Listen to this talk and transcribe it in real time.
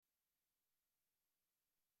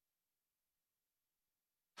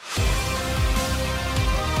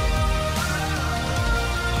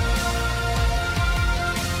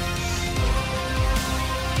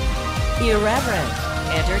Irreverent,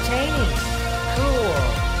 entertaining, cool.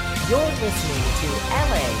 You're listening to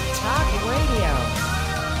LA Talk Radio.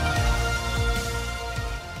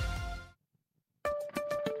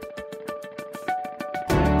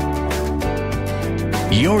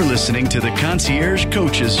 You're listening to the Concierge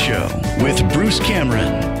Coaches Show with Bruce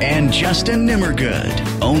Cameron and Justin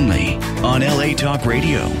Nimmergood, only on LA Talk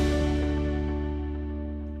Radio.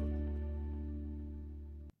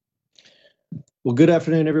 Well, good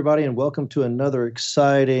afternoon, everybody, and welcome to another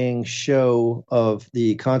exciting show of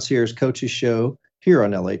the Concierge Coaches Show here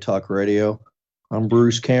on LA Talk Radio. I'm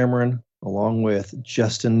Bruce Cameron, along with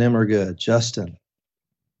Justin Nimmergood. Justin.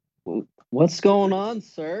 What's going on,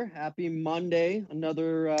 sir? Happy Monday.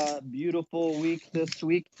 Another beautiful week this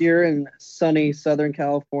week here in sunny Southern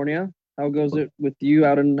California. How goes it with you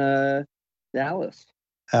out in Dallas?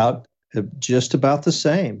 Out just about the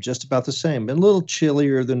same. Been a little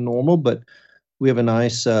chillier than normal, but we have a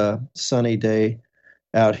nice sunny day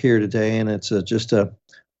out here today, and it's just a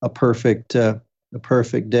perfect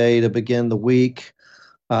day to begin the week.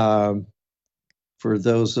 For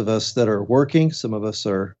those of us that are working, some of us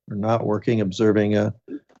are not working, observing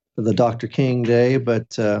the Dr. King Day, but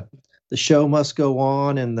the show must go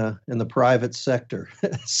on in the private sector.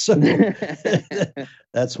 So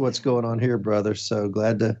that's what's going on here, brother. So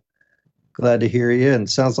glad to hear you, and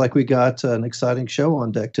sounds like we got an exciting show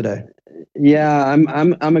on deck today. Yeah,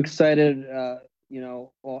 I'm excited.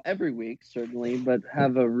 Well, every week certainly, but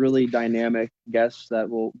have a really dynamic guest that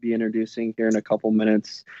we'll be introducing here in a couple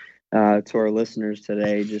minutes to our listeners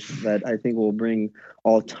today. Just that I think will bring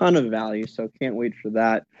a ton of value. So can't wait for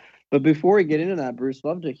that. But before we get into that, Bruce,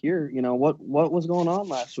 love to hear, what was going on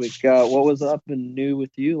last week? What was up and new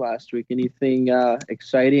with you last week? Anything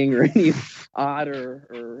exciting or any odd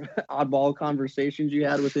or oddball conversations you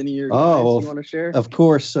had with any of your clients you want to share? Of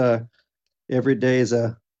course, every day is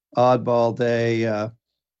a oddball day.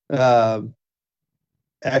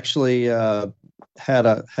 Actually, had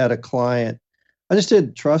a client. I just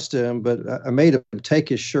didn't trust him, but I made him take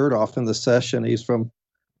his shirt off in the session. He's from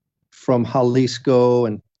Jalisco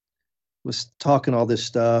and was talking all this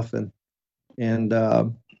stuff and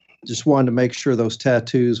just wanted to make sure those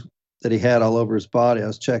tattoos that he had all over his body. I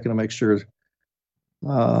was checking to make sure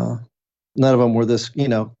none of them were this,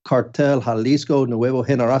 Cartel Jalisco Nuevo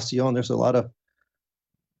Generacion. There's a lot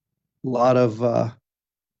of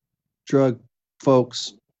drug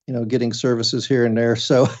folks, getting services here and there.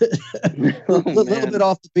 So a little bit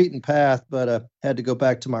off the beaten path, but had to go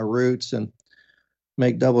back to my roots and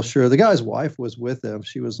make double sure. The guy's wife was with him.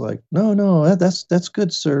 She was like, no, that's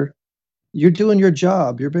good, sir. You're doing your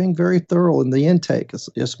job. You're being very thorough in the intake.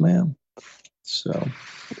 Said, yes, ma'am. So,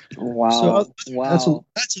 wow.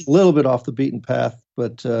 That's a little bit off the beaten path,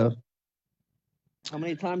 but how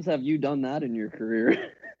many times have you done that in your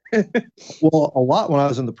career? Well, a lot when I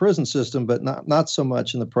was in the prison system, but not so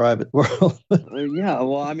much in the private world. Yeah,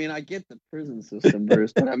 well, I get the prison system,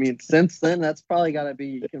 Bruce, but since then, that's probably got to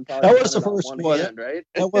be. That was the first one, hand, right?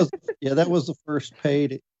 That was the first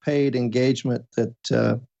paid engagement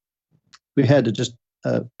that we had to just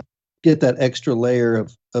get that extra layer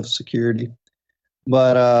of security.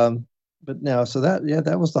 But now, so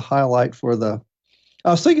that was the highlight for the. I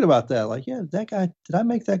was thinking about that, like, that guy, did I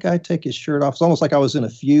make that guy take his shirt off? It's almost like I was in a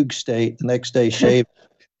fugue state the next day, shaved.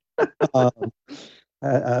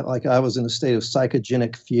 Like I was in a state of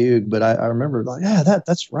psychogenic fugue, but I remember like,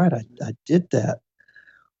 that's right. I did that.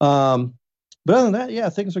 But other than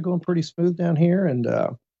that, things are going pretty smooth down here. And,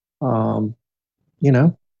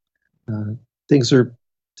 things are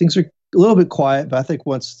a little bit quiet, but I think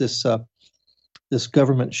once this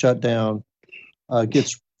government shutdown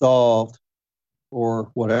gets resolved,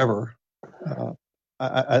 or whatever,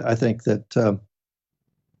 I think that the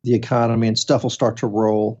economy and stuff will start to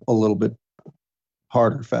roll a little bit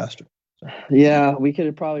harder, faster. So. Yeah, we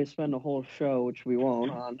could probably spend a whole show, which we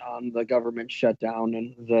won't, on the government shutdown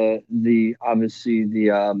and the obviously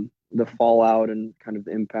the fallout and kind of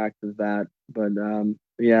the impact of that. But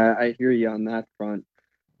I hear you on that front.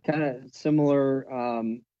 Kind of similar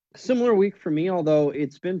week for me, although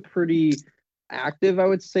it's been pretty active, I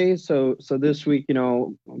would say. So this week,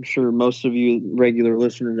 I'm sure most of you regular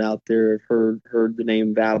listeners out there have heard the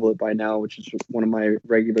name Vablet by now, which is one of my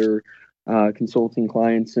regular consulting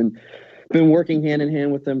clients, and been working hand in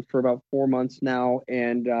hand with them for about 4 months now.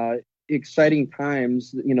 And exciting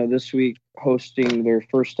times, this week hosting their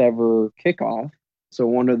first ever kickoff. So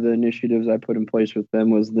one of the initiatives I put in place with them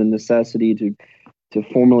was the necessity to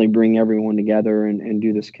formally bring everyone together and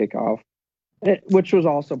do this kickoff. Which was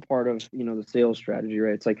also part of, the sales strategy,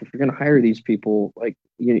 right? It's like, if you're going to hire these people, like,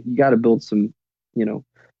 you got to build some,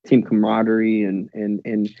 team camaraderie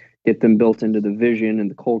and get them built into the vision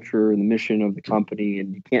and the culture and the mission of the company.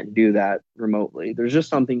 And you can't do that remotely. There's just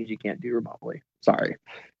some things you can't do remotely. Sorry.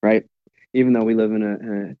 Right. Even though we live in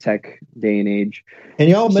a tech day and age. And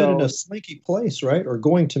y'all met in a swanky place, right? Or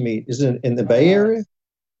going to meet? Is it in the Bay Area?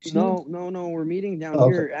 No. We're meeting down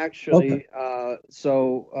here, actually.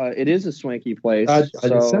 Okay. It is a swanky place. It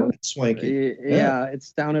sounded swanky. Yeah,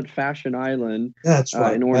 it's down at Fashion Island. That's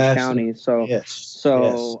right. In Orange County. So, yes.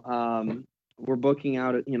 We're booking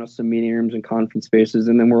out at, some meeting rooms and conference spaces,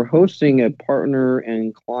 and then we're hosting a partner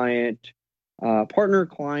and client,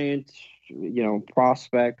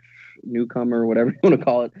 prospect, newcomer, whatever you want to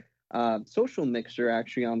call it, social mixer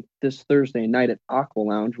actually on this Thursday night at Aqua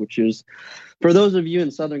Lounge, which is, for those of you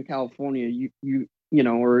in Southern California, you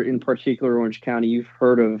or in particular Orange County, you've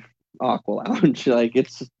heard of Aqua Lounge. Like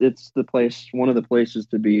it's the place, one of the places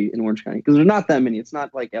to be in Orange County, because there's not that many. It's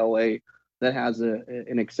not like LA that has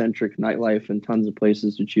an eccentric nightlife and tons of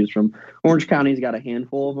places to choose from. Orange County's got a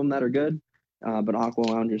handful of them that are good, but Aqua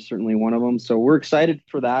Lounge is certainly one of them. So we're excited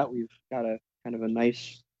for that. We've got a kind of a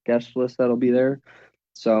nice guest list that'll be there.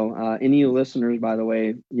 So any listeners, by the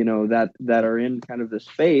way, that are in kind of this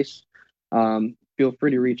space, feel free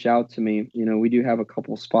to reach out to me. We do have a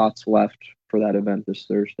couple spots left for that event this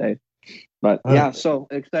Thursday. But so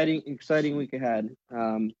exciting week ahead.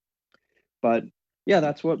 But yeah,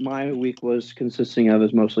 that's what my week was consisting of,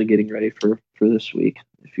 is mostly getting ready for this week,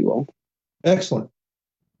 if you will. Excellent.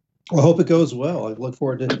 Well, I hope it goes well. I look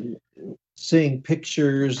forward to seeing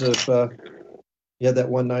pictures of, you had that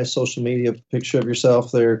one nice social media picture of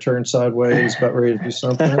yourself there, turned sideways, about ready to do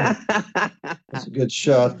something. That's a good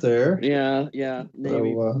shot there. Yeah.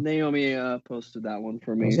 Naomi posted that one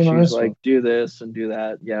for me. She's nice like, do this and do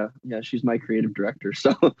that. Yeah. She's my creative director.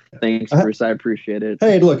 So thanks, Bruce. I appreciate it.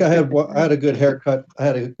 Hey, look, I had a good haircut. I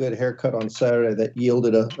had a good haircut on Saturday that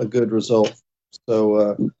yielded a good result.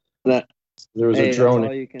 So there was a drone.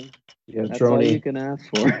 That's all you can ask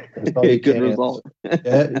for. A good result.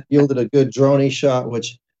 It yielded a good droney shot,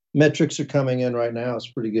 which metrics are coming in right now. It's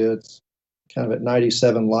pretty good. It's kind of at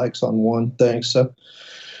 97 likes on one thing. So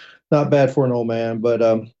not bad for an old man. But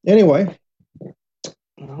anyway,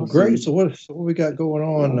 awesome. Great. So what we got going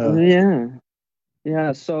on?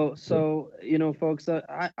 Yeah. So folks,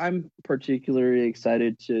 I'm particularly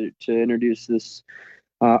excited to introduce this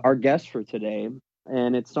our guest for today,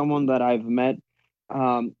 and it's someone that I've met.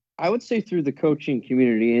 I would say through the coaching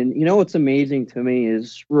community. And what's amazing to me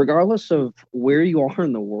is, regardless of where you are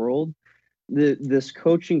in the world, this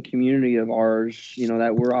coaching community of ours,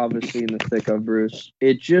 that we're obviously in the thick of, Bruce,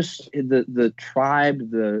 it just, the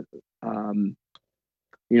tribe, the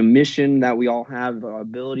mission that we all have, the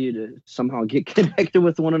ability to somehow get connected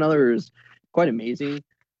with one another is quite amazing.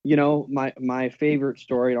 My favorite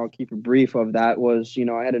story, and I'll keep it brief, of that was,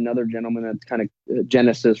 I had another gentleman that's kind of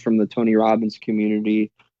Genesis from the Tony Robbins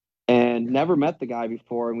community, and never met the guy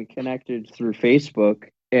before, and we connected through Facebook.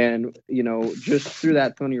 And just through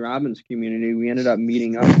that Tony Robbins community, we ended up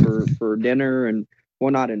meeting up for dinner and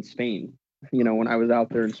whatnot in Spain, when I was out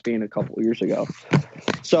there in Spain a couple of years ago.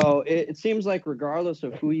 So it seems like, regardless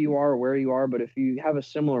of who you are or where you are, but if you have a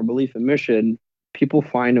similar belief and mission, people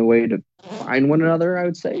find a way to find one another, I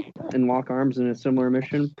would say, and lock arms in a similar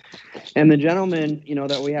mission. And the gentleman,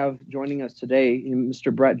 that we have joining us today,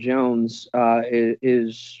 Mr. Brett Jones,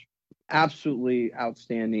 is absolutely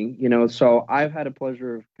outstanding. So I've had a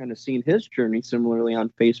pleasure of kind of seeing his journey similarly on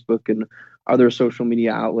Facebook and other social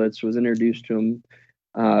media outlets. Was introduced to him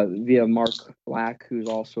via Mark Black, who's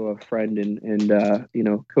also a friend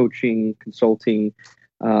and coaching, consulting,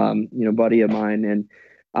 buddy of mine.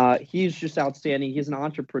 And he's just outstanding. He's an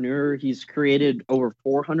entrepreneur. He's created over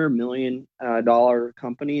 $400 million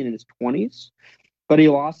company in his 20s. But he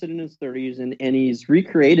lost it in his 30s, and he's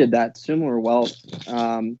recreated that similar wealth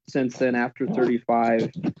since then, after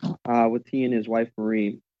 35, with he and his wife,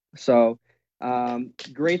 Marie. So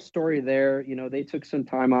great story there. They took some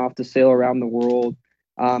time off to sail around the world.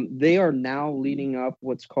 They are now leading up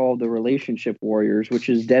what's called the Relationship Warriors, which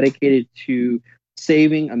is dedicated to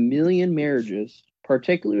saving 1 million marriages,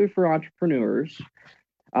 particularly for entrepreneurs,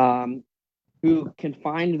 who can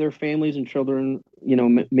find their families and children,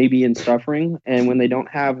 maybe in suffering, and when they don't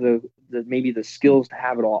have the skills to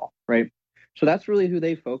have it all, right? So that's really who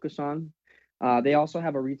they focus on. They also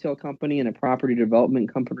have a retail company and a property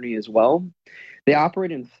development company as well. They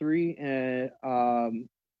operate in three. They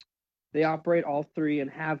operate all three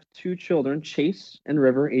and have 2 children, Chase and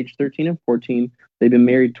River, age 13 and 14. They've been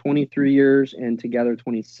married 23 years and together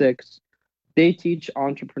 26. They teach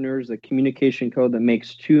entrepreneurs the communication code that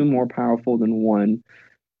makes 2 more powerful than 1.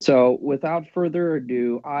 So without further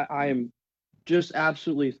ado, I am just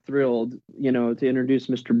absolutely thrilled, to introduce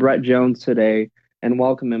Mr. Brett Jones today and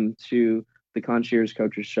welcome him to the Concierge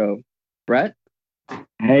Coaches Show. Brett?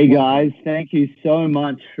 Hey guys, thank you so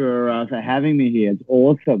much for having me here. It's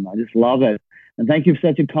awesome. I just love it. And thank you for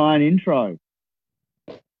such a kind intro.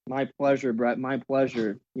 My pleasure, Brett. My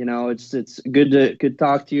pleasure. It's good to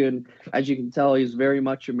talk to you. And as you can tell, he's very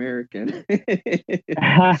much American.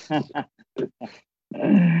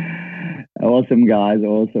 Awesome, guys.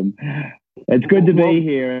 Awesome. It's good to be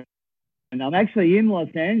here. And I'm actually in Los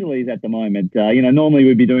Angeles at the moment. Normally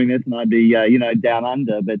we'd be doing this and I'd be, down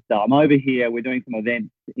under. But I'm over here. We're doing some events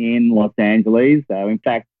in Los Angeles. In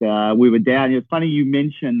fact, we were down. It's funny you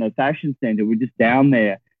mentioned the Fashion Center. We're just down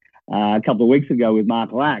there a couple of weeks ago with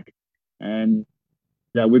Mark Lack. And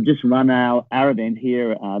we've just run our event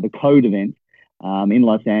here, the Code event, in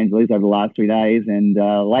Los Angeles over the last 3 days. And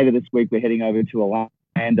later this week, we're heading over to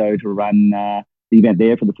Orlando to run the event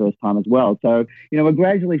there for the first time as well. So, we're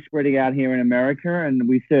gradually spreading out here in America, and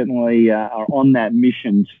we certainly are on that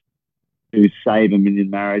mission to save 1 million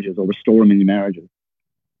marriages or restore 1 million marriages.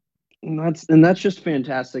 And that's just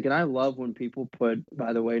fantastic. And I love when people put,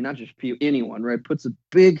 by the way, not just anyone, right, puts a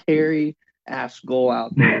big hairy ass goal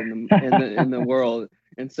out there in the world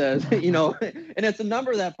and says, and it's a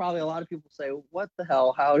number that probably a lot of people say, what the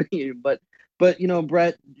hell, how do you, but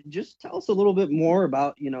Brett, just tell us a little bit more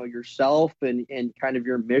about, yourself and kind of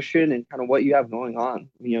your mission and kind of what you have going on.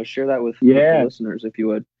 Share that with the listeners, if you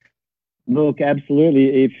would. Look,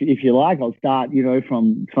 absolutely. If you like, I'll start,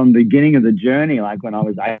 from the beginning of the journey, like when I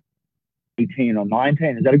was 18 or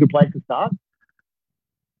 19. Is that a good place to start?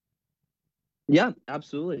 Yeah,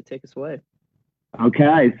 absolutely. Take us away.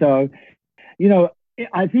 Okay. So,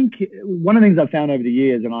 I think one of the things I've found over the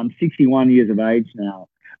years, and I'm 61 years of age now,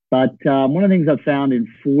 but one of the things I've found in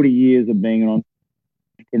 40 years of being an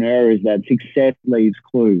entrepreneur is that success leaves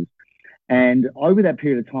clues. And over that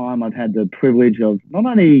period of time, I've had the privilege of not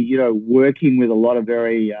only, working with a lot of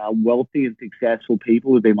very wealthy and successful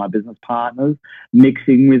people who've been my business partners,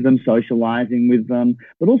 mixing with them, socializing with them,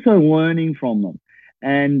 but also learning from them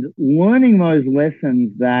and learning those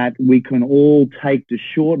lessons that we can all take to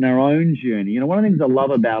shorten our own journey. One of the things I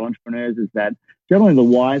love about entrepreneurs is that generally the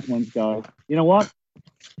wise ones go, you know what?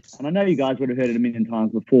 And I know you guys would have heard it 1 million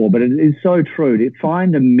times before, but it is so true to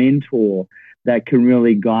find a mentor that can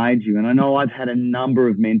really guide you. And I know I've had a number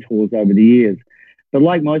of mentors over the years, but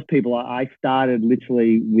like most people, I started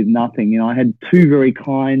literally with nothing. I had two very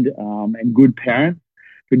kind and good parents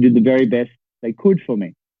who did the very best they could for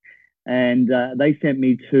me. And they sent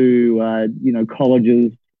me to,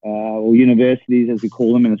 colleges or universities, as we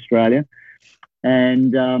call them in Australia.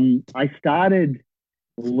 And I started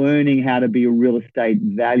learning how to be a real estate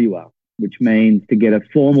valuer, which means to get a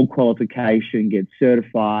formal qualification, get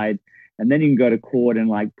certified, and then you can go to court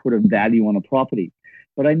and put a value on a property.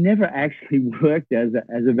 But I never actually worked as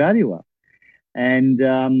a valuer. And,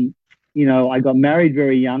 I got married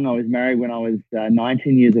very young. I was married when I was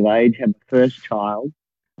 19 years of age, had my first child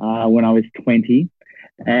when I was 20,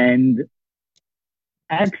 and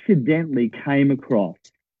accidentally came across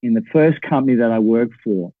in the first company that I worked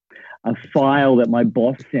for a file that my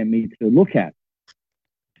boss sent me to look at.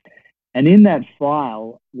 And in that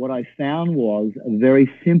file, what I found was a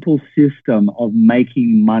very simple system of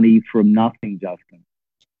making money from nothing, Justin.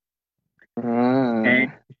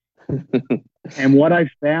 And what I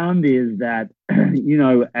found is that,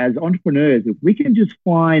 as entrepreneurs, if we can just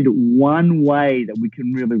find one way that we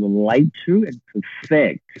can really relate to and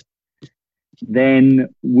perfect, then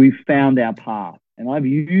we've found our path. And I've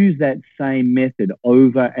used that same method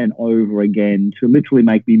over and over again to literally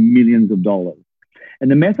make me millions of dollars.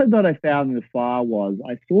 And the method that I found in the file was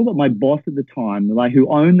I saw that my boss at the time, who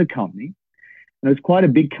owned the company, and it was quite a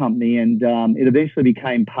big company, and it eventually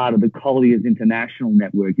became part of the Colliers International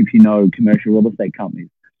Network, if you know commercial real estate companies.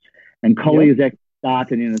 And Colliers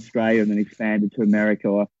started in Australia and then expanded to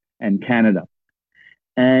America and Canada.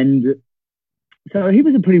 And so he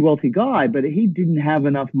was a pretty wealthy guy, but he didn't have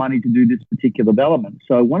enough money to do this particular development.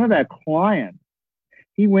 So one of our clients,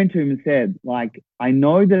 he went to him and said, I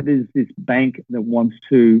know that there's this bank that wants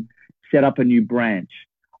to set up a new branch.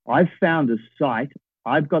 I've found a site.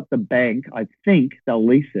 I've got the bank. I think they'll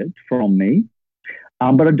lease it from me,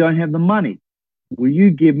 but I don't have the money. Will you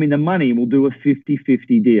give me the money and we'll do a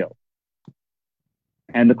 50-50 deal?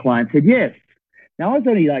 And the client said, yes. Now, I was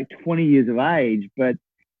only 20 years of age, but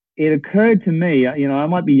it occurred to me, I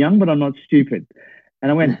might be young, but I'm not stupid.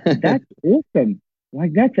 And I went, that's awesome.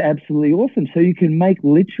 That's absolutely awesome. So you can make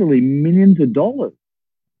literally millions of dollars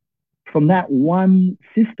from that one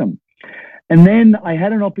system. And then I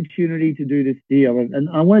had an opportunity to do this deal, and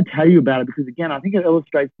I want to tell you about it because, again, I think it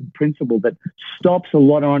illustrates the principle that stops a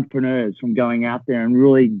lot of entrepreneurs from going out there and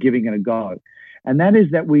really giving it a go. And that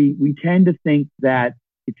is that we tend to think that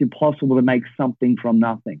it's impossible to make something from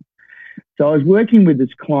nothing. So I was working with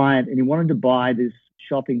this client, and he wanted to buy this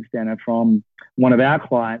shopping center from one of our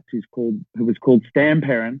clients who was called Stan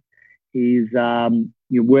Perrin. He's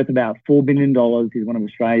worth about $4 billion. He's one of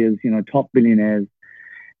Australia's top billionaires.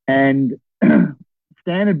 And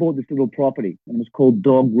Stan had bought this little property, and it was called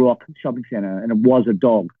Dog Rock Shopping Center, and it was a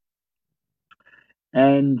dog.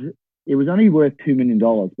 And it was only worth $2 million,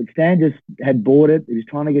 but Stan just had bought it. He was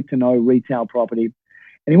trying to get to know retail property, and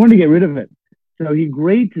he wanted to get rid of it. So he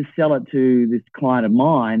agreed to sell it to this client of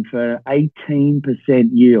mine for 18%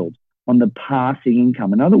 yield on the passing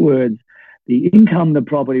income. In other words, the income the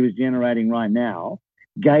property was generating right now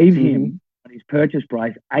gave him, on his purchase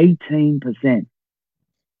price, 18%.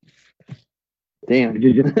 Damn. Which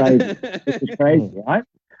is just crazy. Which is crazy, right?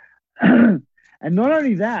 And not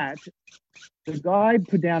only that, the guy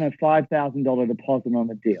put down a $5,000 deposit on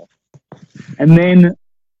the deal. And then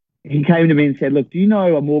he came to me and said, look, do you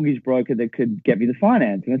know a mortgage broker that could get me the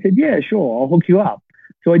finance? And I said, yeah, sure, I'll hook you up.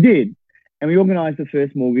 So I did. And we organized the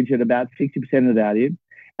first mortgage at about 60% of the value.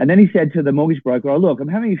 And then he said to the mortgage broker, oh, look, I'm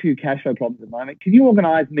having a few cash flow problems at the moment. Can you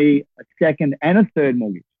organize me a second and a third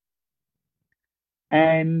mortgage?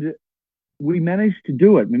 And we managed to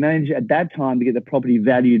do it. We managed at that time to get the property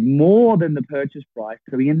valued more than the purchase price.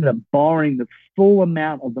 So we ended up borrowing the full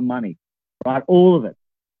amount of the money, right? All of it.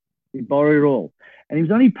 He borrowed it all. And he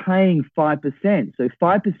was only paying 5%. So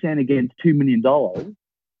 5% against $2 million,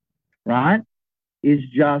 right, is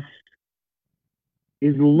a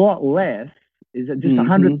lot less, is just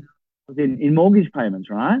 $100 in mortgage payments,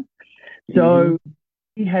 right? So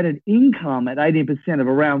he had an income at 18% of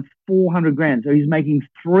around $400,000. So he's making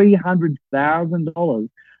 $300,000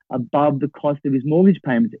 above the cost of his mortgage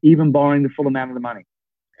payments, even borrowing the full amount of the money.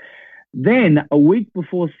 Then a week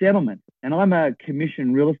before settlement, and I'm a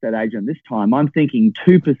commission real estate agent this time, I'm thinking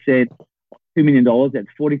 2%, $2 million, that's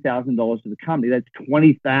 $40,000 to the company. That's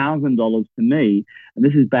 $20,000 to me. And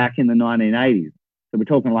this is back in the 1980s. So we're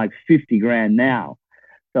talking like $50,000 now.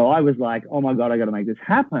 So I was like, oh my God, I got to make this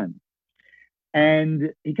happen.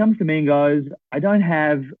 And he comes to me and goes, I don't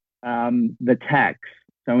have the tax.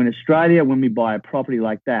 So in Australia, when we buy a property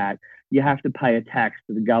like that, you have to pay a tax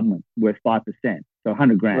to the government worth 5%. So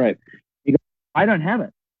 $100,000. Right. He goes, I don't have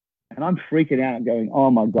it. And I'm freaking out going, oh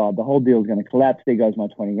my God, the whole deal is going to collapse. There goes my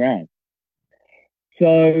 $20,000.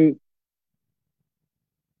 So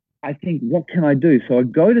I think, what can I do? So I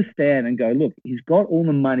go to Stan and go, look, he's got all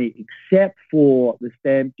the money except for the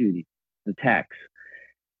stamp duty, the tax.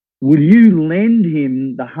 Will you lend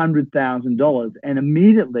him the $100,000? And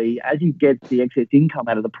immediately, as he gets the excess income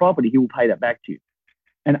out of the property, he will pay that back to you.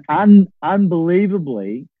 And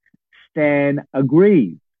unbelievably, Stan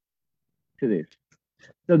agrees to this.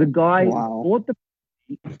 So the guy bought the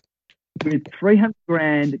property with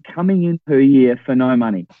 $300,000 coming in per year for no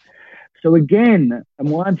money. So again, and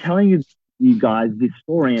why I'm telling you guys this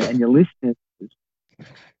story and your listeners,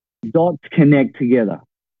 dots connect together.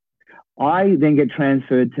 I then get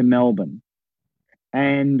transferred to Melbourne,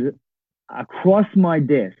 and across my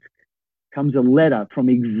desk comes a letter from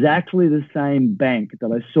exactly the same bank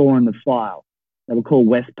that I saw in the file. They were called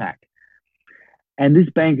Westpac. And this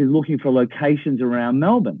bank is looking for locations around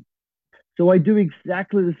Melbourne. So I do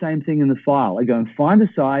exactly the same thing in the file. I go and find a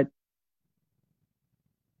site.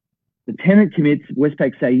 The tenant commits.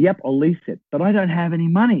 Westpac say, yep, I'll lease it. But I don't have any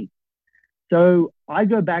money. So I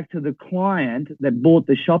go back to the client that bought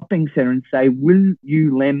the shopping center and say, will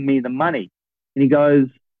you lend me the money? And he goes,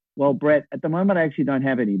 well, Brett, at the moment, I actually don't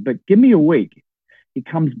have any, but give me a week. He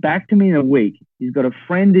comes back to me in a week. He's got a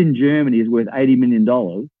friend in Germany who's worth $80 million,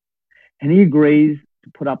 and he agrees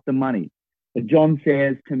to put up the money. But John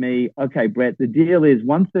says to me, okay, Brett, the deal is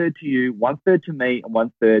 1/3 to you, 1/3 to me, and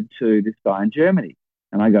 1/3 to this guy in Germany.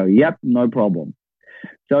 And I go, yep, no problem.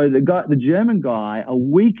 So the German guy, a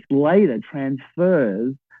week later,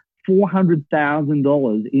 transfers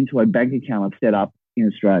 $400,000 into a bank account I've set up in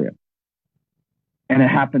Australia. And it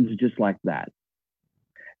happens just like that.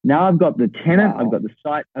 Now I've got the tenant, I've got the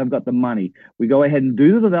site, I've got the money. We go ahead and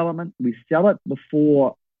do the development. We sell it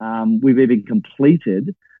before we've even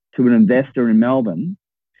completed to an investor in Melbourne.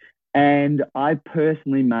 And I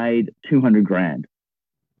personally made $200,000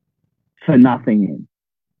 for nothing in.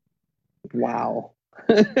 Wow.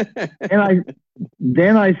 And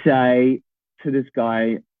then I say to this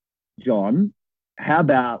guy, John, how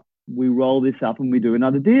about we roll this up and we do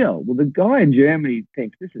another deal? Well, the guy in Germany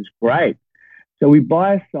thinks this is great. So we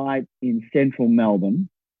buy a site in central Melbourne.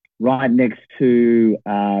 right next to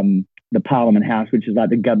the Parliament House, which is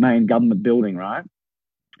like the main government building, right?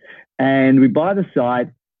 And we buy the site.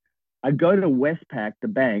 I go to Westpac, the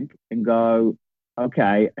bank, and go,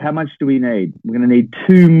 okay, how much do we need? We're going to need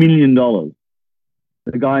 $2 million.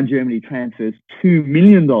 The guy in Germany transfers $2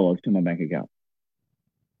 million to my bank account.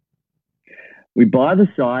 We buy the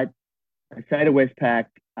site. I say to Westpac,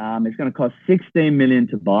 it's going to cost $16 million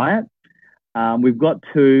to buy it. We've got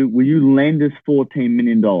two. Will you lend us $14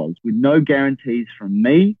 million with no guarantees from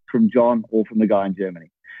me, from John, or from the guy in Germany?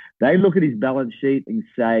 They look at his balance sheet and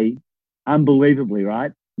say, unbelievably,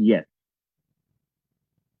 right? Yes.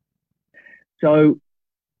 So,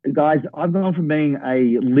 guys, I've gone from being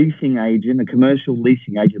a leasing agent, a commercial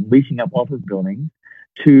leasing agent, leasing up office buildings,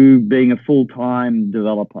 to being a full-time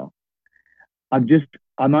developer.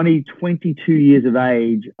 I'm only 22 years of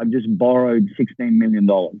age. I've just borrowed $16 million.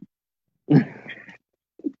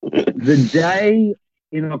 The day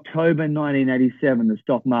in October 1987, the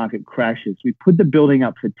stock market crashes. We put the building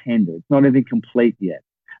up for tender. It's not even complete yet.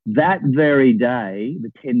 That very day,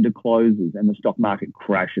 the tender closes and the stock market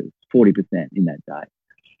crashes 40% in that day.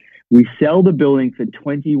 We sell the building for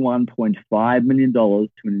 $21.5 million to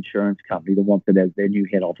an insurance company that wants it as their new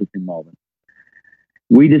head office in Melbourne.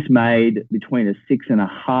 We just made between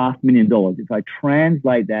 $6.5 million. If I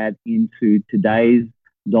translate that into today's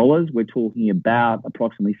dollars, we're talking about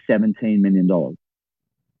approximately $17 million.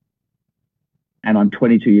 And I'm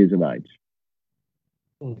 22 years of age.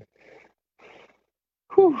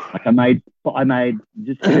 Like I made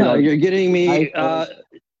just. You're getting me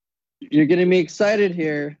excited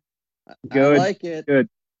here. Good, I like it. Good.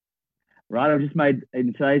 Right, I've just made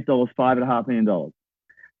in today's dollars $5.5 million. So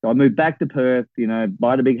I moved back to Perth.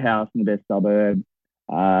 Buy the big house in the best suburb.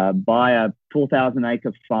 Buy a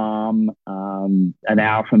 4,000-acre farm an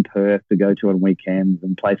hour from Perth to go to on weekends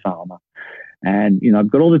and play farmer. And,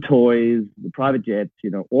 I've got all the toys, the private jets,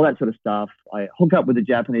 all that sort of stuff. I hook up with a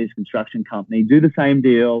Japanese construction company, do the same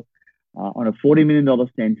deal on a $40 million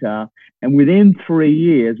center. And within 3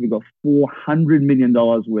 years, we've got $400 million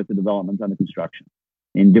worth of developments under construction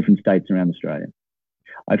in different states around Australia.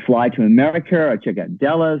 I fly to America. I check out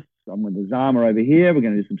Dallas. I'm with the Zama over here. We're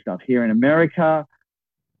going to do some stuff here in America.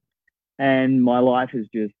 And my life has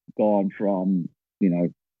just gone from,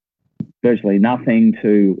 virtually nothing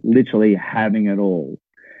to literally having it all.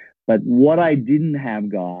 But what I didn't have,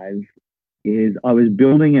 guys, is I was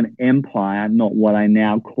building an empire, not what I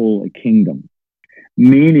now call a kingdom,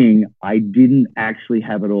 meaning I didn't actually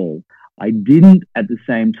have it all. I didn't at the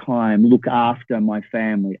same time look after my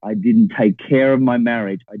family. I didn't take care of my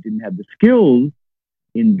marriage. I didn't have the skills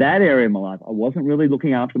in that area of my life. I wasn't really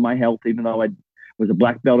looking after my health, even though I was a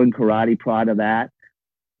black belt in karate prior to that.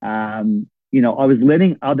 I was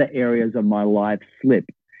letting other areas of my life slip.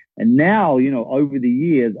 And now, over the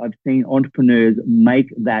years, I've seen entrepreneurs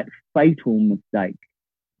make that fatal mistake.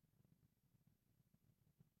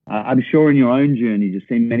 I'm sure in your own journey, you've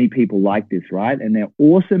seen many people like this, right? And they're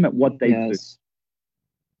awesome at what they do.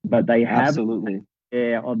 But they have absolutely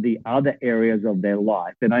care of the other areas of their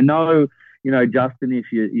life. And I know, Justin,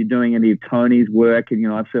 if you're doing any of Tony's work, and,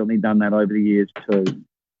 I've certainly done that over the years too,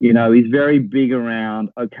 he's very big around,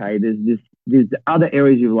 okay, there's other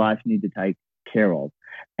areas of your life you need to take care of.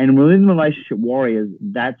 And within Relationship Warriors,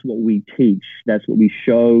 that's what we teach. That's what we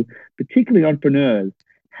show, particularly entrepreneurs,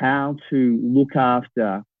 how to look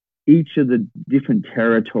after each of the different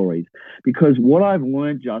territories. Because what I've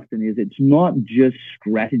learned, Justin, is it's not just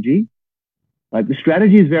strategy. Like, the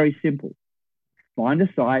strategy is very simple. Find a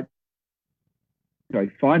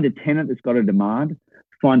tenant that's got a demand,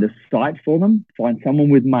 find a site for them, find someone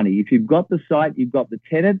with money. If you've got the site, you've got the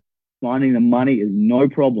tenant, finding the money is no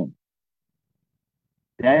problem.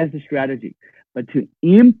 That is the strategy. But to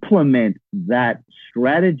implement that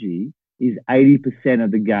strategy is 80%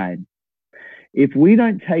 of the game. If we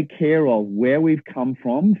don't take care of where we've come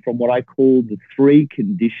from what I call the three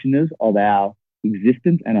conditioners of our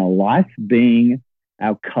existence and our life, being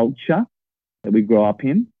our culture that we grow up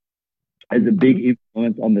in, as a big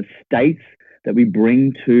influence on the states that we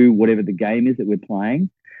bring to whatever the game is that we're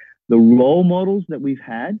playing, the role models that we've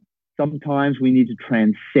had, sometimes we need to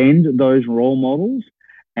transcend those role models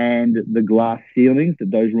and the glass ceilings that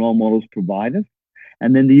those role models provide us.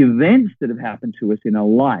 And then the events that have happened to us in our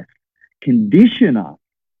life condition us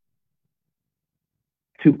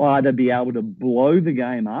to either be able to blow the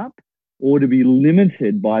game up or to be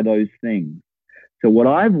limited by those things. So what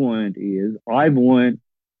I've learned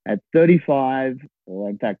at 35, or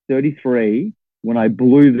in fact 33, when I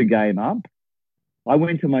blew the game up, I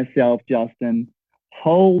went to myself, Justin,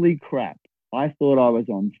 holy crap. I thought I was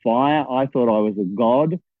on fire. I thought I was a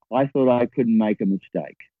god. I thought I couldn't make a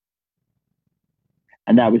mistake.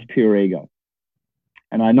 And that was pure ego.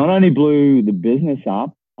 And I not only blew the business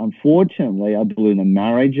up, unfortunately, I blew the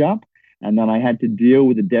marriage up. And then I had to deal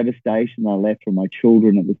with the devastation I left for my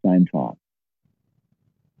children at the same time.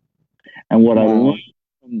 And what I learned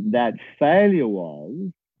from that failure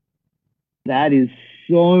was that is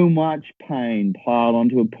so much pain piled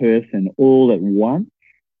onto a person all at once.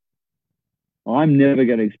 I'm never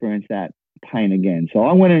going to experience that pain again. So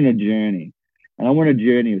I went on a journey, and I went on a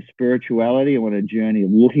journey of spirituality. I went on a journey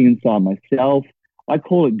of looking inside myself. I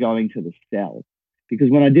call it going to the cell, because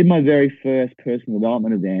when I did my very first personal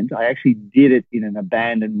development event, I actually did it in an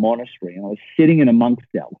abandoned monastery, and I was sitting in a monk's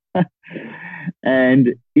cell.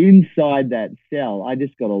 And inside that cell, I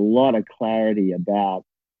just got a lot of clarity about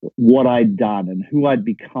what I'd done and who I'd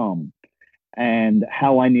become and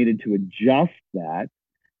how I needed to adjust that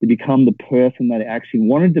to become the person that I actually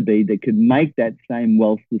wanted to be, that could make that same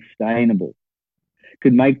wealth sustainable,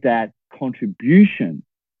 could make that contribution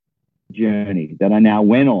journey that I now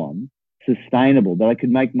went on sustainable, that I could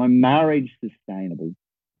make my marriage sustainable,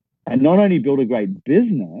 and not only build a great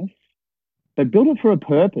business, but build it for a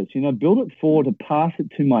purpose, build it to pass it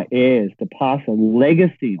to my heirs, to pass a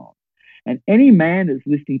legacy on. And any man that's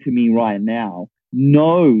listening to me right now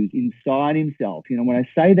knows inside himself, when I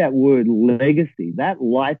say that word legacy, that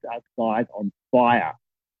lights us guys on fire.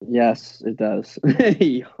 Yes, it does.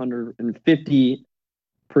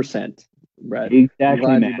 150%, Brett. Exactly. I'm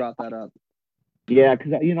glad man. you brought that up. Yeah,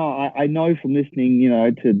 because, I know from listening,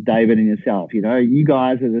 to David and yourself, you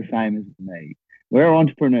guys are the same as me. We're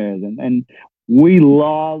entrepreneurs, and we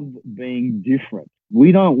love being different.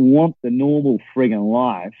 We don't want the normal friggin'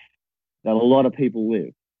 life that a lot of people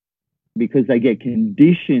live, because they get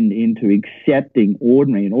conditioned into accepting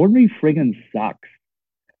ordinary, and ordinary friggin' sucks.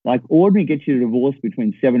 Like, ordinary gets you a divorce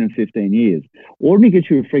between 7 and 15 years. Ordinary gets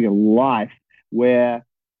you a friggin' life where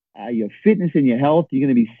your fitness and your health, you're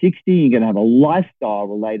going to be 60, you're going to have a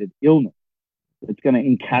lifestyle-related illness that's going to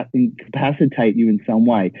incapacitate you in some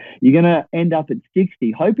way. You're going to end up at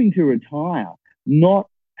 60, hoping to retire, not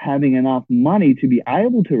having enough money to be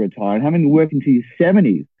able to retire, and having to work into your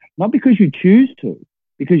 70s, not because you choose to,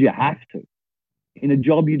 because you have to, in a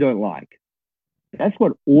job you don't like. That's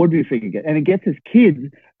what ordinary figure gets. And it gets us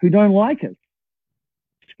kids who don't like us.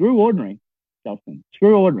 Screw ordinary, Justin.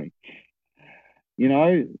 Screw ordinary.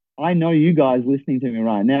 I know you guys listening to me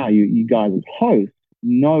right now, you guys as hosts,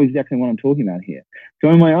 know exactly what I'm talking about here.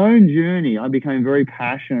 So in my own journey, I became very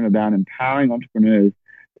passionate about empowering entrepreneurs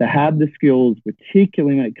to have the skills,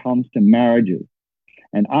 particularly when it comes to marriages,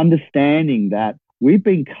 and understanding that we've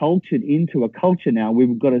been cultured into a culture now where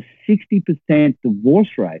we've got a 60%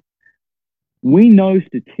 divorce rate. We know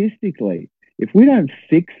statistically, if we don't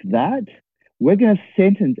fix that, we're going to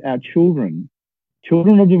sentence our children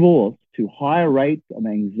of divorce, to higher rates of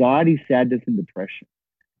anxiety, sadness, and depression.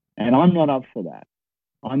 And I'm not up for that.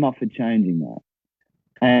 I'm up for changing that.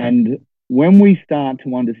 And when we start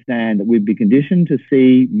to understand that we've been conditioned to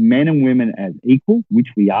see men and women as equal,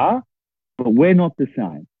 which we are, but we're not the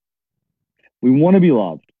same. We want to be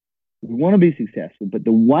loved. We want to be successful, but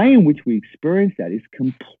the way in which we experience that is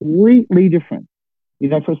completely different.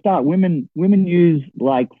 For a start, women use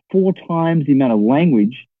like 4 times the amount of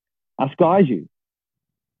language us guys use.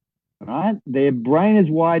 Right? Their brain is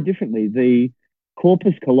wired differently. The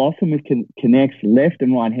corpus callosum, which connects left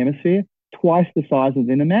and right hemisphere, twice the size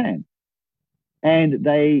within a man. And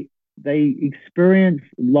they experience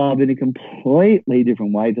love in a completely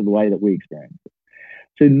different way to the way that we experience it.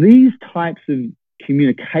 So these types of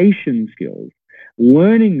communication skills,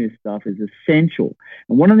 learning this stuff is essential.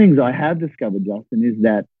 And one of the things I have discovered, Justin, is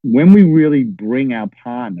that when we really bring our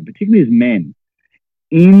partner, particularly as men,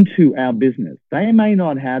 into our business, they may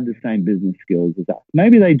not have the same business skills as us.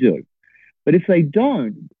 Maybe they do. But if they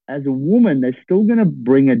don't, as a woman, they're still going to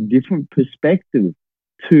bring a different perspective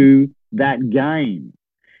to that game.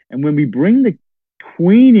 And when we bring the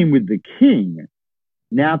queen in with the king,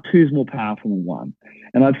 now 2 is more powerful than 1.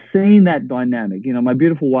 And I've seen that dynamic. My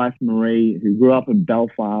beautiful wife, Marie, who grew up in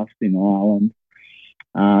Belfast in Ireland,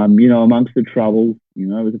 amongst the troubles, it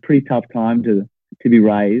was a pretty tough time to be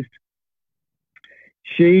raised.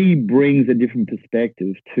 She brings a different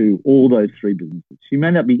perspective to all those 3 businesses. She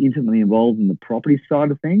may not be intimately involved in the property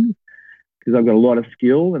side of things, because I've got a lot of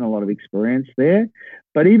skill and a lot of experience there.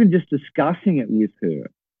 But even just discussing it with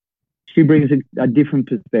her, she brings a different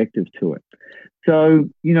perspective to it. So,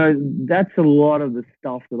 that's a lot of the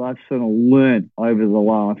stuff that I've sort of learned over the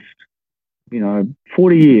last,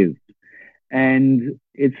 40 years. And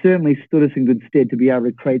it certainly stood us in good stead to be able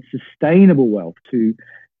to create sustainable wealth, to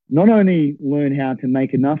not only learn how to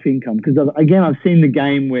make enough income, because again, I've seen the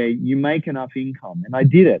game where you make enough income, and I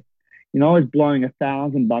did it. I was blowing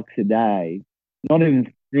 $1,000 a day, not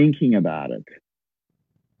even thinking about it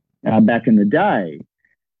back in the day.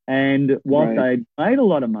 And whilst I made a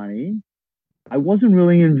lot of money, I wasn't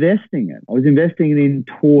really investing it. I was investing it in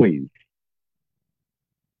toys.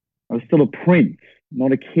 I was still a prince,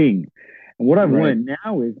 not a king. And what I've learned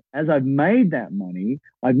now is, as I've made that money,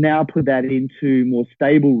 I've now put that into more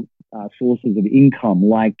stable sources of income,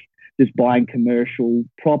 like just buying commercial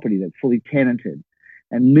property that's fully tenanted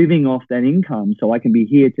and living off that income so I can be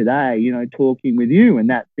here today, talking with you. And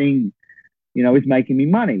that thing, is making me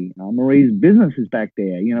money. Marie's business is back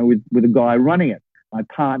there, with a guy running it. My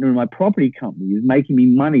partner in my property company is making me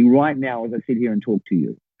money right now as I sit here and talk to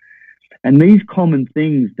you. And these common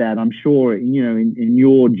things that I'm sure, in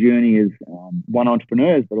your journey as one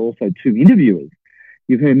entrepreneurs, but also two interviewers,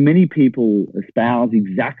 you've heard many people espouse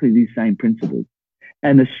exactly these same principles.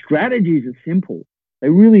 And the strategies are simple. They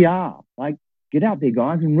really are. Like, get out there,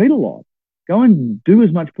 guys, and read a lot. Go and do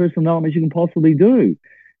as much personal development as you can possibly do.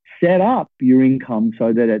 Set up your income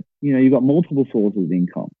so that you've got multiple sources of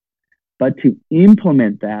income. But to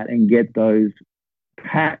implement that and get those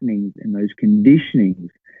patternings and those conditionings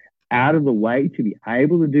out of the way to be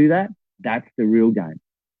able to do that, that's the real game.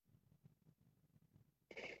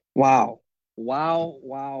 Wow.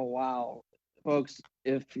 Folks,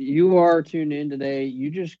 if you are tuned in today,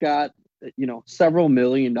 you just got, several $1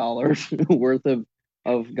 million worth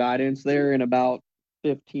of guidance there in about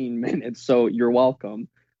 15 minutes. So you're welcome.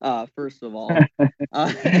 First of all,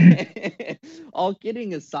 all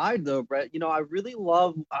kidding aside though, Brett, I really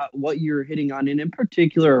love what you're hitting on, and in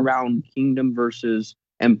particular around kingdom versus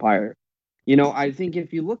empire. I think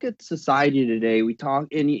if you look at society today, we talk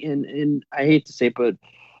and I hate to say it, but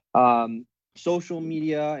social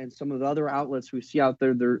media and some of the other outlets we see out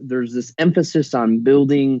there's this emphasis on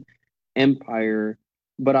building empire.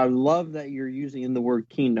 But I love that you're using the word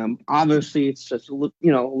kingdom. Obviously, it's just a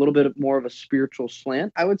little bit more of a spiritual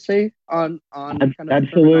slant, I would say, on kind of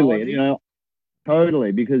absolutely,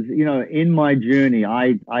 totally. Because in my journey,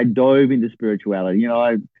 I dove into spirituality.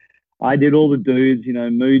 I did all the dudes,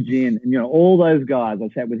 Mooji and all those guys. I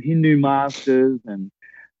sat with Hindu masters and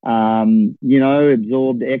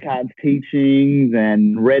absorbed Eckhart's teachings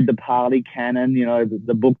and read the Pali Canon.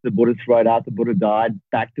 The book the Buddhists wrote after Buddha died,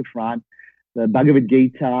 back to front. The Bhagavad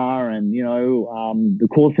Gita and, the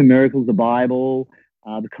Course in Miracles, the Bible,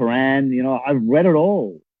 the Quran, I've read it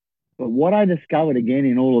all. But what I discovered again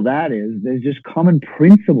in all of that is there's just common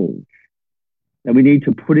principles that we need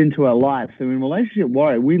to put into our life. So in Relationship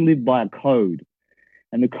Warrior, we live by a code.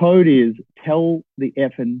 And the code is tell the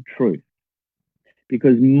effing truth.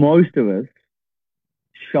 Because most of us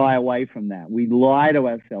shy away from that. We lie to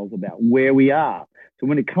ourselves about where we are. So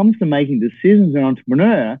when it comes to making decisions as an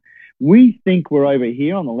entrepreneur, we think we're over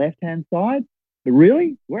here on the left-hand side, but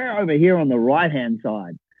really, we're over here on the right-hand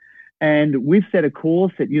side. And we've set a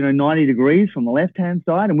course at, 90 degrees from the left-hand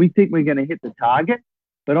side, and we think we're going to hit the target.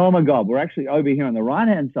 But, oh, my God, we're actually over here on the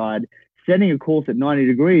right-hand side, setting a course at 90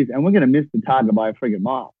 degrees, and we're going to miss the target by a friggin'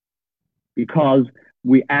 mile because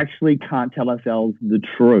we actually can't tell ourselves the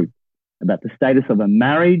truth about the status of a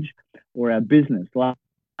marriage or our business. Like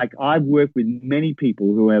I've worked with many people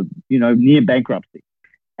who are, near bankruptcy.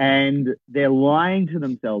 And they're lying to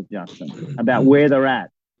themselves, Justin, about where they're at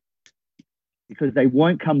because they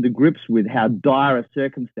won't come to grips with how dire a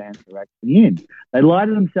circumstance they're actually in. They lie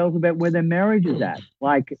to themselves about where their marriage is at.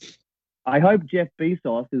 Like, I hope Jeff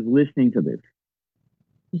Bezos is listening to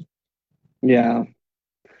this. Yeah.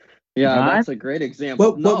 Yeah, right? That's a great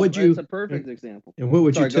example. What would you? It's a perfect example. And what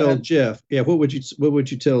would you tell Jeff? Yeah, what would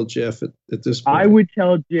you tell Jeff at this point? I would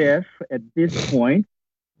tell Jeff at this point,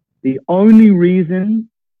 the only reason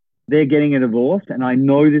they're getting a divorce, and I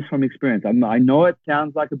know this from experience. I know it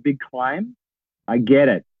sounds like a big claim. I get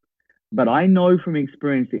it. But I know from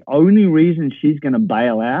experience the only reason she's going to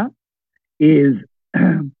bail out is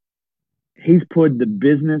he's put the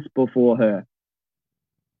business before her.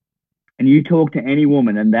 And you talk to any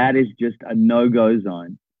woman, and that is just a no-go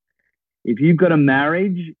zone. If you've got a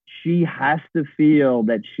marriage, she has to feel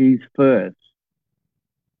that she's first.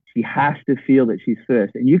 She has to feel that she's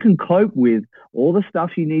first. And you can cope with all the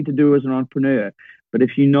stuff you need to do as an entrepreneur. But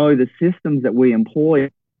if you know the systems that we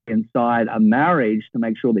employ inside a marriage to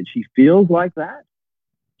make sure that she feels like that,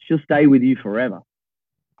 she'll stay with you forever.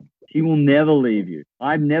 She will never leave you.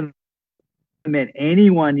 I've never met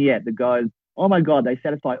anyone yet that goes, oh my God, they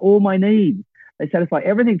satisfy all my needs. They satisfy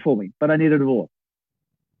everything for me, but I need a divorce.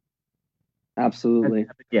 Absolutely.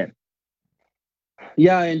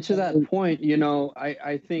 Yeah, and to that point,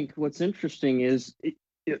 I think what's interesting is,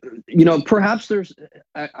 perhaps there's,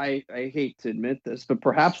 I hate to admit this, but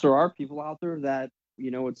perhaps there are people out there that,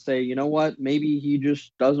 would say, you know what, maybe he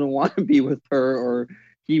just doesn't want to be with her, or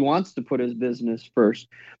he wants to put his business first.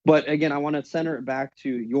 But again, I want to center it back to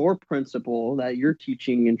your principle that you're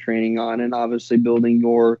teaching and training on, and obviously building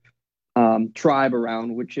your tribe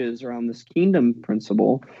around, which is around this kingdom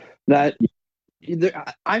principle that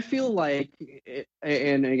I feel like,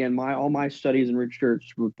 and again, all my studies and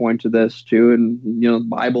research would point to this too, and the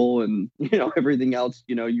Bible and everything else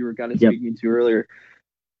you were kind of speaking to earlier.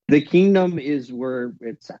 The kingdom is where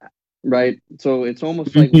it's at, right? So it's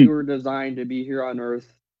almost like we were designed to be here on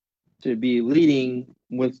earth to be leading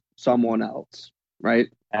with someone else, right?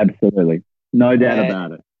 Absolutely, no doubt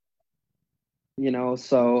about it.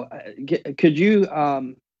 So could you?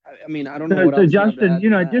 I don't know. So Justin,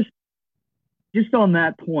 just on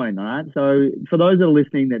that point, right? So for those that are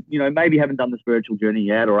listening that, maybe haven't done the spiritual journey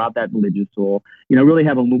yet, or aren't that religious, or, really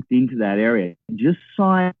haven't looked into that area, just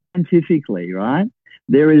scientifically, right?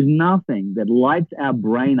 There is nothing that lights our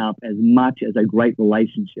brain up as much as a great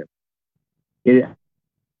relationship.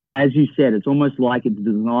 As you said, it's almost like it's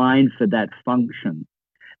designed for that function.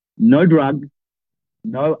 No drug,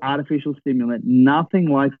 no artificial stimulant, nothing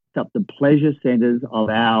lights up the pleasure centers of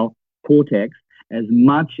our cortex as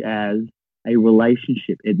much as a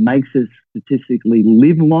relationship. It makes us statistically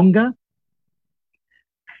live longer,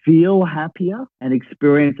 feel happier, and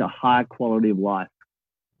experience a higher quality of life.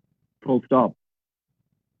 Full stop.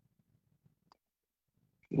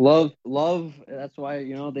 Love. That's why,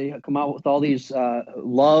 they come out with all these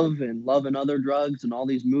love and other drugs and all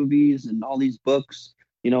these movies and all these books.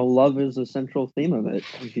 Love is a central theme of it.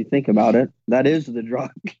 If you think about it, that is the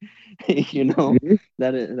drug.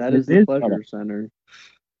 That is the pleasure center.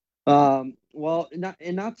 Well,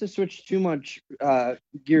 not to switch too much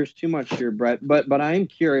gears too much here, Brett, but I am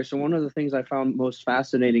curious, and one of the things I found most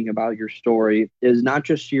fascinating about your story is not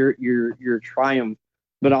just your triumph,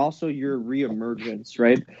 but also your reemergence,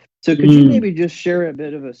 right? So could you maybe just share a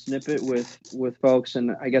bit of a snippet with folks,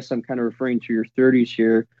 and I guess I'm kind of referring to your 30s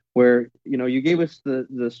here, where you gave us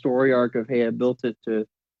the story arc of, hey, I built it to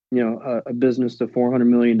a business to $400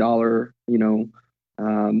 million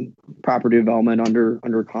property development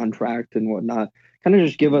under contract and whatnot. Kind of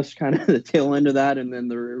just give us kind of the tail end of that, and then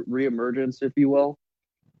the reemergence, if you will.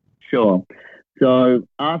 Sure. So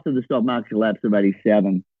after the stock market collapse of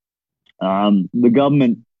 87, the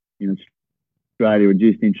government in Australia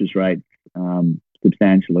reduced interest rates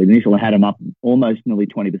substantially. Initially had them up almost nearly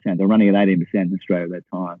 20%. They're running at 18% in Australia at that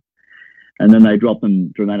time. And then they dropped them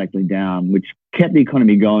dramatically down, which kept the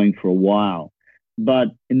economy going for a while. But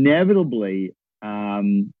inevitably,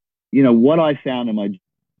 what I found in my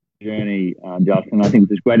journey, Justin, I think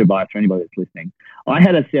this is great advice for anybody that's listening. I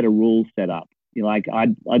had a set of rules set up.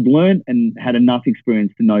 I'd learned and had enough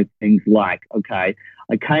experience to know things like, okay,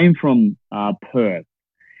 I came from Perth,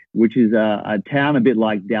 which is a town a bit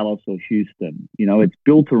like Dallas or Houston. It's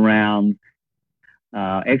built around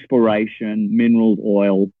exploration, minerals,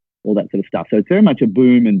 oil, all that sort of stuff. So it's very much a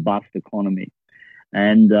boom and bust economy.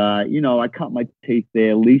 And, I cut my teeth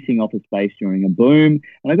there leasing office space during a boom.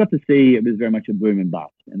 And I got to see it was very much a boom and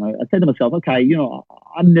bust. And I said to myself, okay,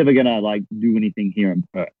 I'm never going to do anything here in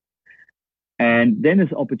Perth. And then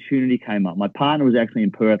this opportunity came up. My partner was actually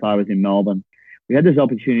in Perth. I was in Melbourne. We had this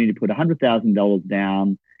opportunity to put $100,000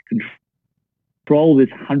 down, control this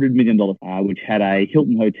 $100 million, which had a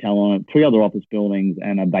Hilton hotel on it, 3 other office buildings,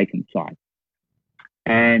 and a vacant site.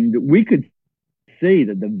 And we could see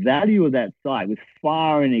that the value of that site was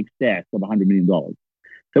far in excess of $100 million.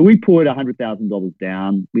 So we put $100,000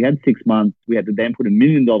 down. We had 6 months. We had to then put $1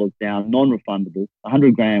 million down, non-refundable.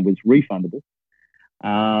 $100,000 was refundable.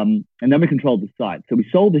 And then we controlled the site. So we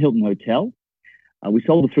sold the Hilton hotel. We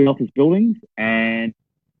sold the 3 office buildings, and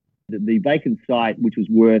the vacant site, which was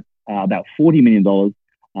worth about $40 million,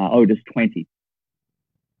 owed us $20.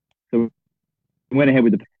 So we went ahead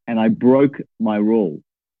with and I broke my rule.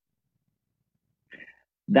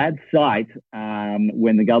 That site,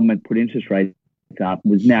 when the government put interest rates up,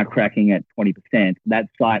 was now cracking at 20%. That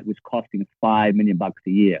site was costing us $5 million a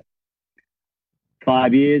year.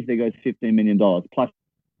 5 years, there goes $15 million, plus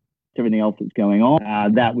everything else that's going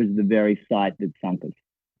on. That was the very site that sunk us.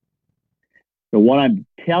 So what I'm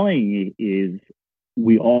telling you is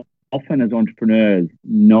we often as entrepreneurs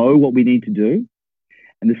know what we need to do.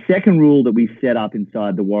 And the second rule that we set up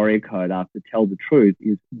inside the Warrior Code after Tell the Truth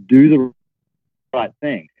is do the right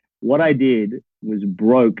thing. What I did was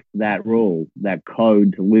broke that rule, that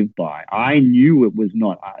code to live by. I knew it was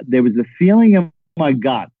not. There was a feeling in my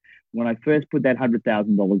gut when I first put that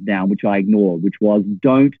 $100,000 down, which I ignored, which was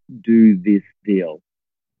don't do this deal.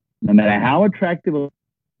 No matter how attractive it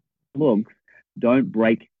looks, don't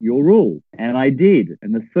break your rule. And I did.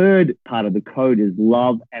 And the third part of the code is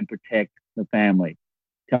love and protect the family.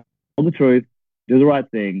 Tell the truth, do the right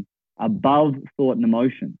thing, above thought and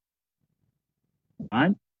emotion.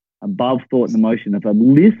 Right? Above thought and emotion. If I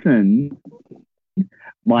listen,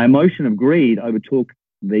 my emotion of greed overtook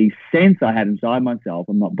the sense I had inside myself.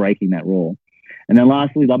 I'm not breaking that rule. And then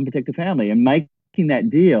lastly, love and protect the family. And making that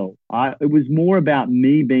deal, it was more about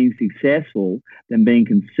me being successful than being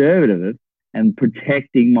conservative and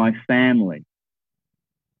protecting my family.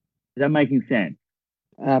 Is that making sense?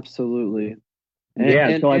 Absolutely.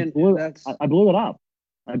 I blew it up.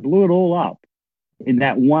 I blew it all up in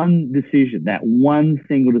that one decision, that one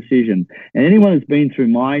single decision. And anyone that's been through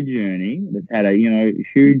my journey, that's had a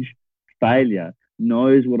huge failure,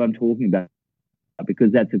 knows what I'm talking about,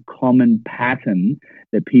 because that's a common pattern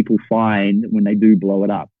that people find when they do blow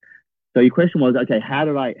it up. So your question was, okay, how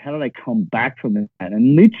did I come back from that?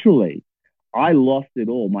 And literally, I lost it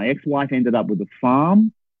all. My ex-wife ended up with a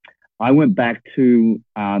farm. I went back to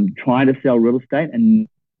trying to sell real estate, and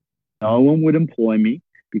no one would employ me,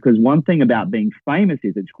 because one thing about being famous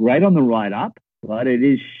is it's great on the ride up, but it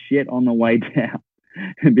is shit on the way down.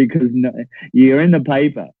 Because you're in the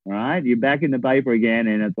paper, right? You're back in the paper again,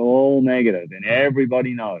 and it's all negative, and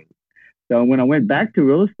everybody knows. So when I went back to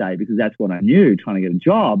real estate, because that's what I knew, trying to get a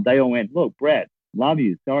job, they all went, look, Brett, love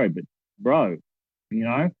you, sorry, but bro,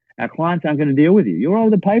 our clients aren't going to deal with you. You're all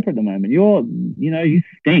over the paper at the moment. You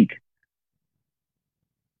stink.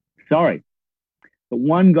 Sorry. But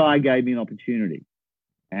one guy gave me an opportunity,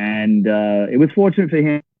 and it was fortunate for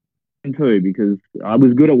him too, because I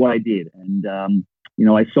was good at what I did. And,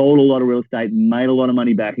 I sold a lot of real estate and made a lot of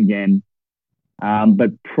money back again.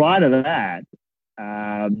 But prior to that,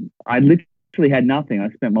 I literally had nothing. I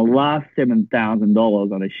spent my last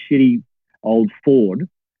 $7,000 on a shitty old Ford,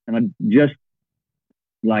 and I just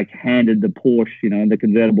handed the Porsche, the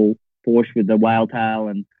convertible Porsche with the whale tail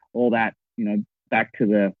and all that, back to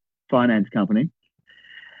the finance company,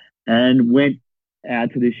 and went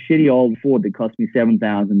out to this shitty old Ford that cost me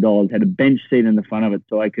 $7,000, had a bench seat in the front of it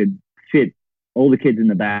so I could fit all the kids in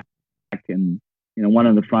the back and, one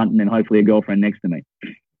in the front, and then hopefully a girlfriend next to me.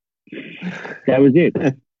 That was it.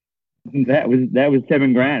 That was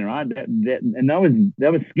 $7,000, right? And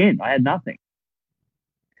that was skin. I had nothing.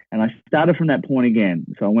 And I started from that point again.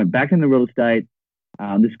 So I went back into real estate.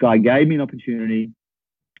 This guy gave me an opportunity.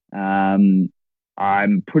 I'm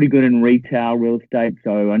pretty good in retail real estate,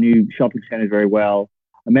 so I knew shopping centers very well.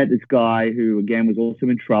 I met this guy who, again, was also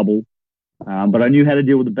in trouble, but I knew how to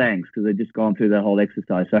deal with the banks because they'd just gone through that whole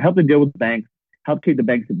exercise. So I helped him deal with the banks, helped keep the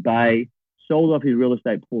banks at bay, sold off his real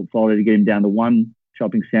estate portfolio to get him down to one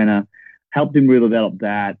shopping center, helped him redevelop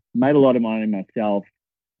that, made a lot of money myself,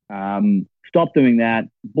 stopped doing that,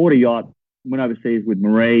 bought a yacht, went overseas with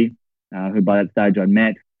Marie, who by that stage I'd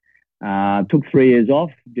met. Took 3 years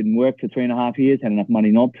off, didn't work for 3.5 years, had enough money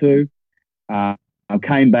not to. I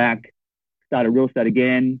came back, started real estate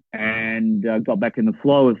again, and got back in the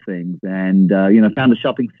flow of things. And, found a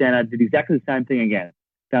shopping center, did exactly the same thing again.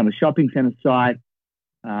 Found a shopping center site,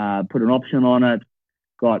 put an option on it,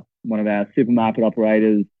 got one of our supermarket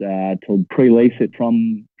operators to pre-lease it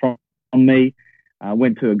from me.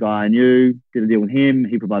 Went to a guy I knew, did a deal with him,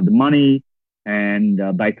 he provided the money,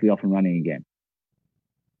 and basically off and running again.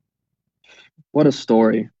 What a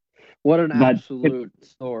story. What an absolute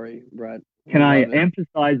story, Brett. Can I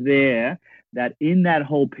emphasize there that in that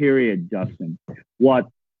whole period, Justin,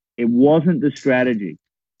 it wasn't the strategy.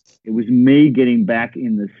 It was me getting back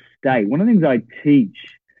in the state. One of the things I teach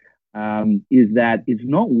is that it's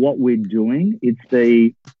not what we're doing, it's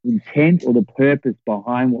the intent or the purpose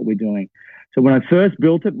behind what we're doing. So when I first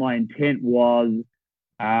built it, my intent was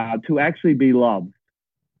to actually be loved.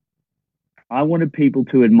 I wanted people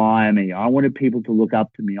to admire me. I wanted people to look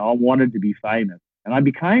up to me. I wanted to be famous. And I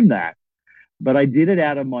became that. But I did it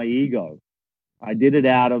out of my ego. I did it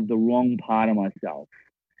out of the wrong part of myself.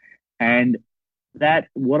 And that,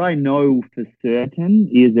 what I know for certain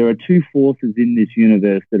is there are two forces in this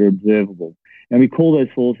universe that are observable. And we call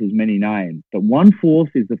those forces many names. But one force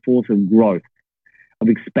is the force of growth, of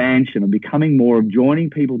expansion, of becoming more, of joining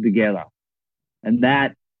people together. And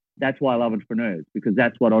that's why I love entrepreneurs, because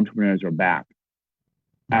that's what entrepreneurs are about.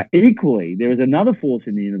 Equally, there is another force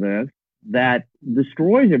in the universe that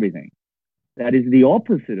destroys everything. That is the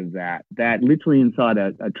opposite of that literally inside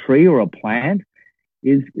a tree or a plant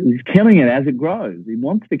is killing it as it grows. It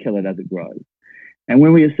wants to kill it as it grows. And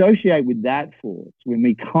when we associate with that force, when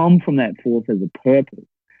we come from that force as a purpose,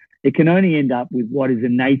 it can only end up with what is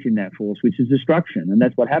innate in that force, which is destruction. And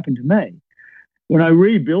that's what happened to me. when I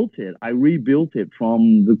rebuilt it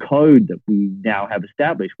from the code that we now have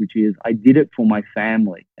established, which is I did it for my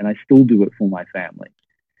family, and I still do it for my family.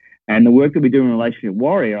 And the work that we do in Relationship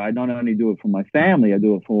Warrior, I not only do it for my family, I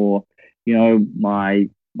do it for, my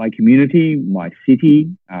community, my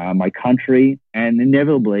city, my country, and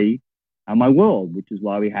inevitably my world, which is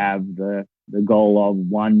why we have the goal of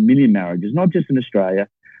 1 million marriages, not just in Australia.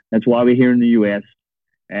 That's why we're here in the US.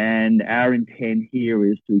 And our intent here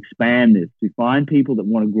is to expand this, to find people that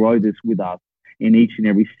want to grow this with us in each and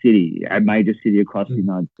every city, a major city across the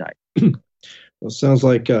United States. Well, sounds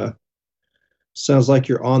like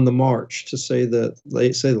you're on the march, to say the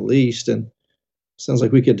least. And sounds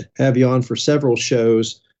like we could have you on for several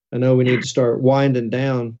shows. I know we need to start winding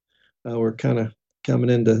down. We're kind of coming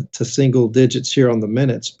into single digits here on the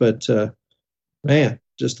minutes, but man,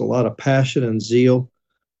 just a lot of passion and zeal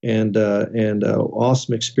and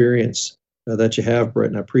awesome experience that you have, Brett.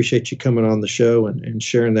 And I appreciate you coming on the show and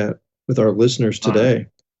sharing that with our listeners today.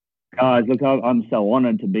 Guys, look, I'm so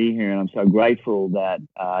honored to be here, and I'm so grateful that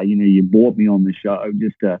you brought me on the show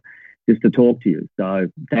just to talk to you. So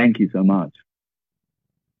thank you so much.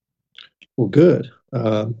 Well, good.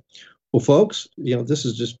 Well, folks, this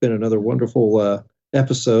has just been another wonderful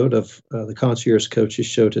episode of the Concierge Coaches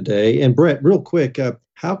Show today. And Brett, real quick,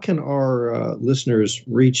 how can our listeners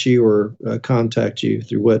reach you or contact you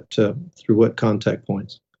through what contact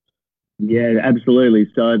points? Yeah,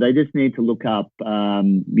 absolutely. So they just need to look up,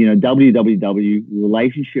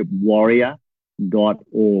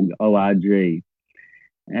 www.relationshipwarrior.org,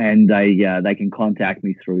 and they can contact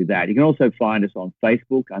me through that. You can also find us on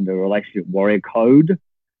Facebook under Relationship Warrior Code,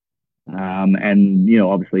 and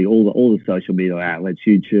obviously all the social media outlets,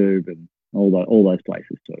 YouTube, and all those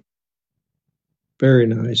places too. Very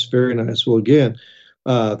nice, very nice. Well, again,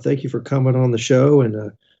 thank you for coming on the show.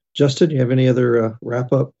 And Justin, you have any other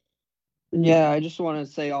wrap up? Yeah, I just want to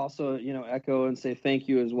say also, echo and say thank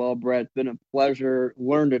you as well, Brett. Been a pleasure.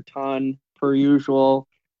 Learned a ton per usual.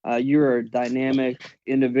 You're a dynamic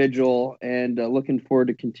individual, and looking forward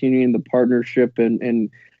to continuing the partnership and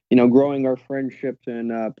growing our friendship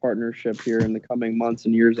and partnership here in the coming months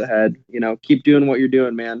and years ahead. Keep doing what you're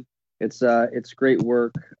doing, man. It's great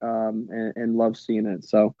work, and love seeing it.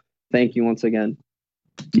 So thank you once again.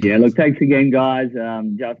 Yeah, look, thanks again, guys.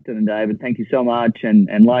 Justin and David, thank you so much.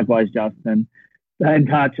 And likewise, Justin, stay in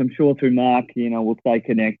touch. I'm sure through Mark, we'll stay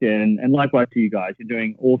connected. And likewise to you guys. You're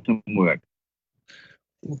doing awesome work.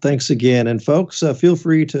 Well, thanks again. And folks, feel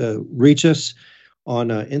free to reach us on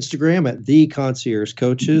Instagram at The Concierge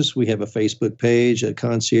Coaches. We have a Facebook page at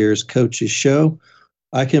Concierge Coaches Show.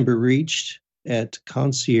 I can be reached at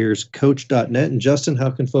conciergecoach.net. And Justin,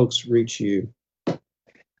 how can folks reach you?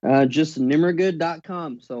 Just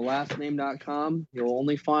nimmergood.com. So lastname.com. You'll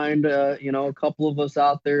only find, a couple of us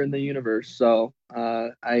out there in the universe. So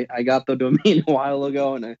I got the domain a while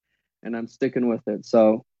ago, and I'm sticking with it.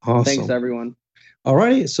 So awesome. Thanks, everyone. All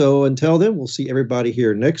right. So until then, we'll see everybody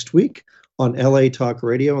here next week on LA Talk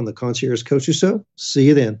Radio on the Concierge Coaches Show. See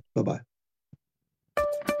you then. Bye-bye.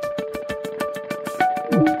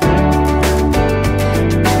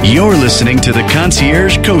 You're listening to the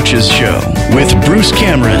Concierge Coaches Show with Bruce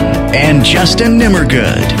Cameron and Justin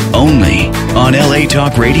Nimmergood, only on LA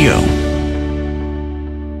Talk Radio.